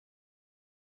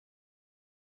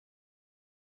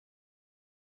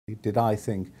Did I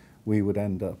think we would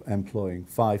end up employing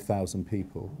 5,000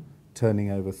 people,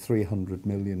 turning over £300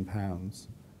 million?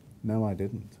 No, I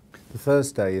didn't. The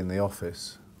first day in the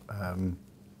office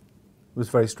was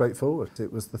very straightforward.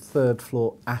 It was the third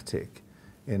floor attic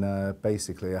in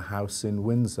basically a house in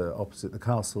Windsor opposite the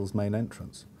castle's main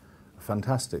entrance. A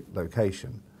fantastic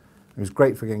location. It was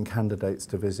great for getting candidates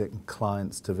to visit and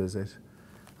clients to visit.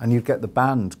 And you'd get the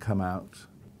band come out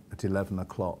at 11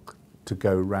 o'clock to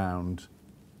go round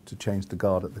to change the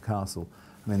guard at the castle.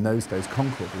 And in those days,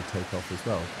 Concorde would take off as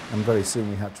well. And very soon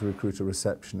we had to recruit a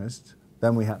receptionist.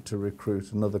 Then we had to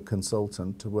recruit another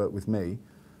consultant to work with me.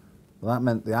 Well, that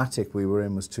meant the attic we were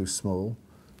in was too small.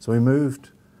 So we moved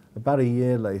about a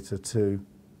year later to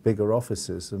bigger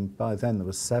offices, and by then there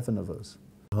were 7 of us.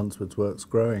 Huntswood's work's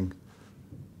growing.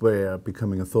 We're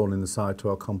becoming a thorn in the side to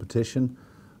our competition.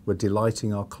 We're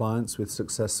delighting our clients with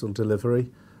successful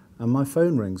delivery. And my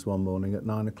phone rings one morning at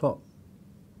 9 o'clock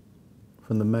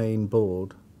from the main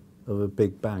board of a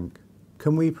big bank.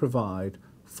 Can we provide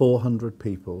 400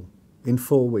 people in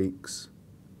 4 weeks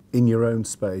in your own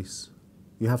space?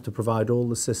 You have to provide all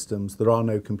the systems. There are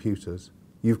no computers.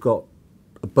 You've got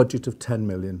a budget of 10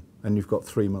 million and you've got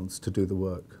 3 months to do the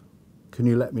work. Can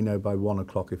you let me know by 1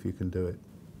 o'clock if you can do it?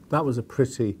 That was a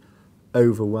pretty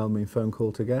overwhelming phone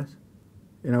call to get.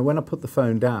 You know, when I put the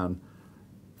phone down,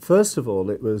 first of all,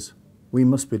 it was, we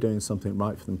must be doing something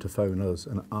right for them to phone us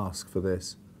and ask for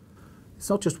this. It's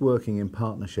not just working in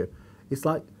partnership. It's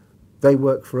like they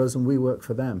work for us and we work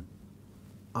for them.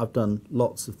 I've done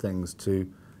lots of things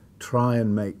to try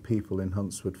and make people in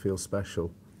Huntswood feel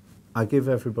special. I give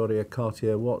everybody a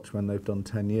Cartier watch when they've done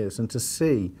 10 years, and to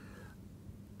see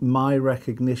my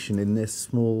recognition in this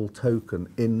small token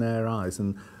in their eyes,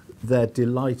 and they're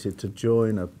delighted to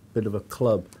join a bit of a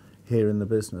club here in the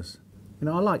business. You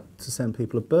know, I like to send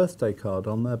people a birthday card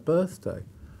on their birthday.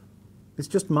 It's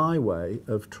just my way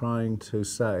of trying to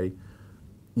say,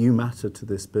 you matter to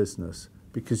this business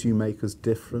because you make us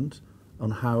different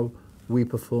on how we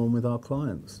perform with our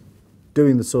clients.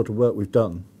 Doing the sort of work we've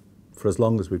done for as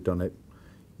long as we've done it,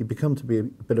 you become to be a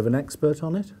bit of an expert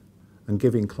on it and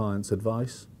giving clients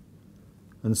advice.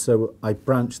 And so I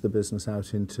branched the business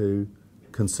out into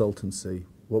consultancy,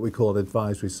 what we call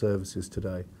advisory services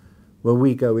today, where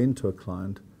we go into a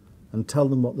client and tell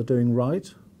them what they're doing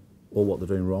right or what they're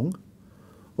doing wrong,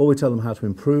 or we tell them how to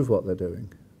improve what they're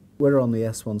doing. We're on the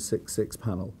S166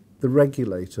 panel. The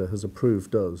regulator has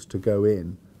approved us to go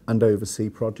in and oversee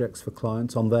projects for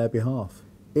clients on their behalf.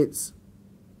 It's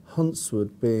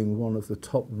Huntswood being one of the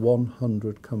top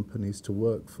 100 companies to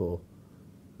work for,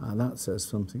 and that says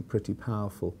something pretty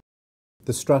powerful.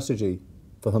 The strategy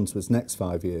for Huntswood's next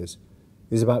 5 years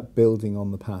is about building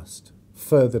on the past,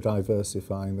 further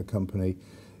diversifying the company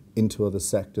into other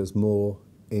sectors, more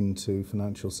into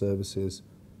financial services,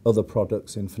 other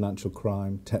products in financial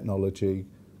crime, technology,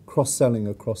 cross-selling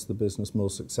across the business more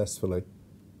successfully.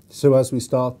 So as we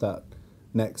start that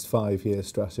next 5-year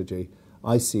strategy,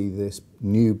 I see this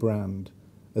new brand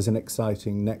as an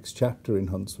exciting next chapter in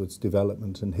Huntswood's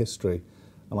development and history.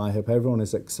 And I hope everyone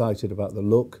is excited about the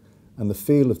look and the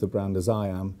feel of the brand as I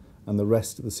am, and the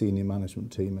rest of the senior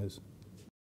management team is.